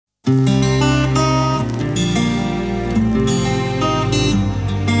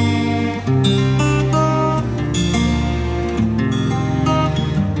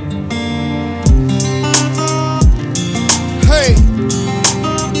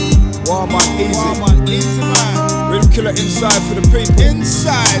killer inside for the people.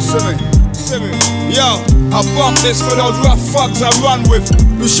 Inside, Simmy. Yo, I bump this for those rough fucks I run with,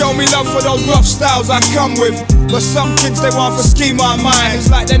 who show me love for those rough styles I come with. But some kids, they want to scheme my mind. It's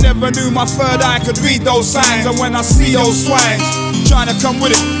like they never knew my third eye could read those signs. And when I see those swines trying to come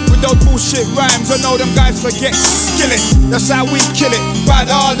with it, with those bullshit rhymes, I know them guys forget skillet. That's how we kill it, bad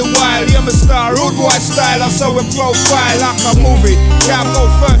all the while. Yeah, I'm a star, rude boy style, I'm so in profile like a movie. Yeah, I go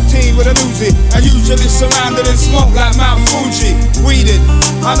 13 with an Uzi, and usually surrounded in smoke like Mount Fuji. Weeded,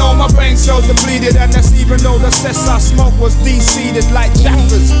 I know my brain cells depleted, and that's even though the cess I smoke was de-seeded like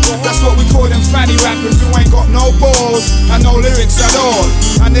Jaffers. That's what we call them fanny rappers who ain't got no balls and no lyrics at all.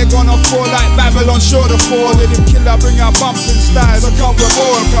 And they're gonna fall like Babylon, sure to fall. Let him killer bring our bumping styles, so come with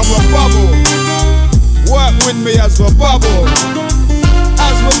ball, come with bubble. Work with me as we bubble,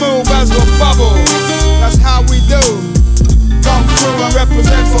 as we move, as we bubble. That's how we do. Come through and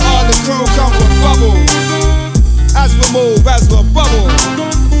represent for all the crew. Come with bubble, as we move, as we bubble.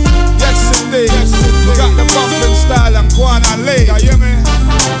 Yes indeed, we got the bumping style and Quan and Lee. You hear me?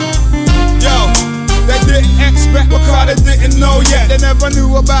 Yo, they didn't expect because they didn't know yet. They never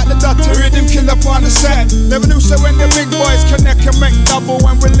knew about the dirty rhythm kill up on the set. Never knew, so when the big boys connect and make double.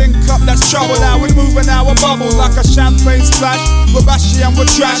 When we link up, that's trouble. Now we moving our bubble like a champagne splash. We're bashy and we're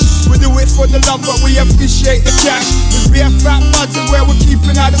trash. We do it for the love, but we appreciate the cash. This be a fat budget where we're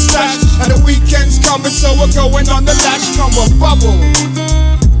keeping out the stash. And the weekend's coming, so we're going on the dash. Come with bubble.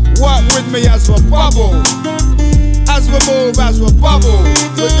 Work with me as we bubble, as we move, as we bubble.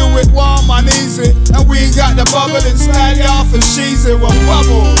 We do it warm and easy, and we got the bubbling style off and cheesy. We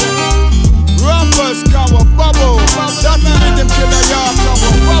bubble. Rhombus come with bubble. That rhythm killer y'all come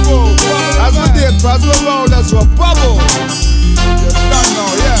with bubble. As we dip, as we roll, as we bubble. You don't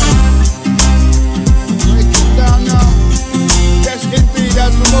know, yeah. Break it down now. Yes, indeed,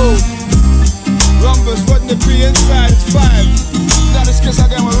 as we move. Rhombus, Rodney P inside, it's 5. That is Skitz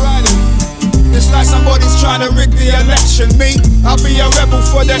again, we're riding. It's like somebody's trying to rig the election. Me, I'll be a rebel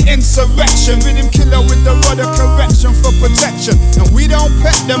for the insurrection. Rhythm killer with the rudder correction for protection. And we don't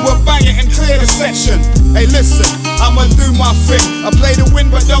pet them, we'll bang it and clear the section. Hey listen, I'ma do my thing. I play the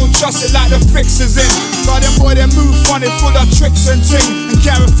win but don't trust it like the fix is in. Got them boy, they move funny, full of tricks and ting. And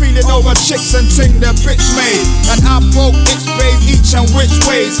carry feeling over chicks and ting, they're bitch made. And I poke its bays each and which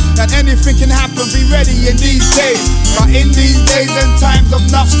ways. And anything can happen, be ready in these days. But in these days and times of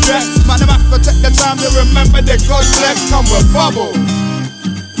enough stress, man, I'm after take the time to remember that God bless. Come with bubble,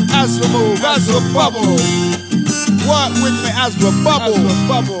 as we move, as we bubble. Work with me as we bubble.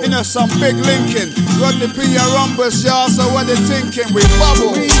 You know some big linking. Rodney P and Rhombus, y'all, so what they thinking? We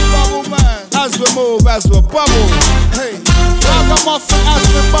bubble, man. As we move, as we bubble. Hey, ragamuffin as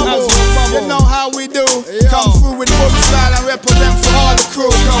we bubble. You know how we do. Come through with book style and represent for all the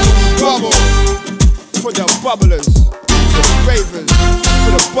crew. Come with bubble. For the bubblers, for the ravens,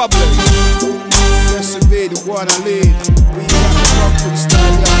 for the bubblers. Yes indeed, the one I lead. We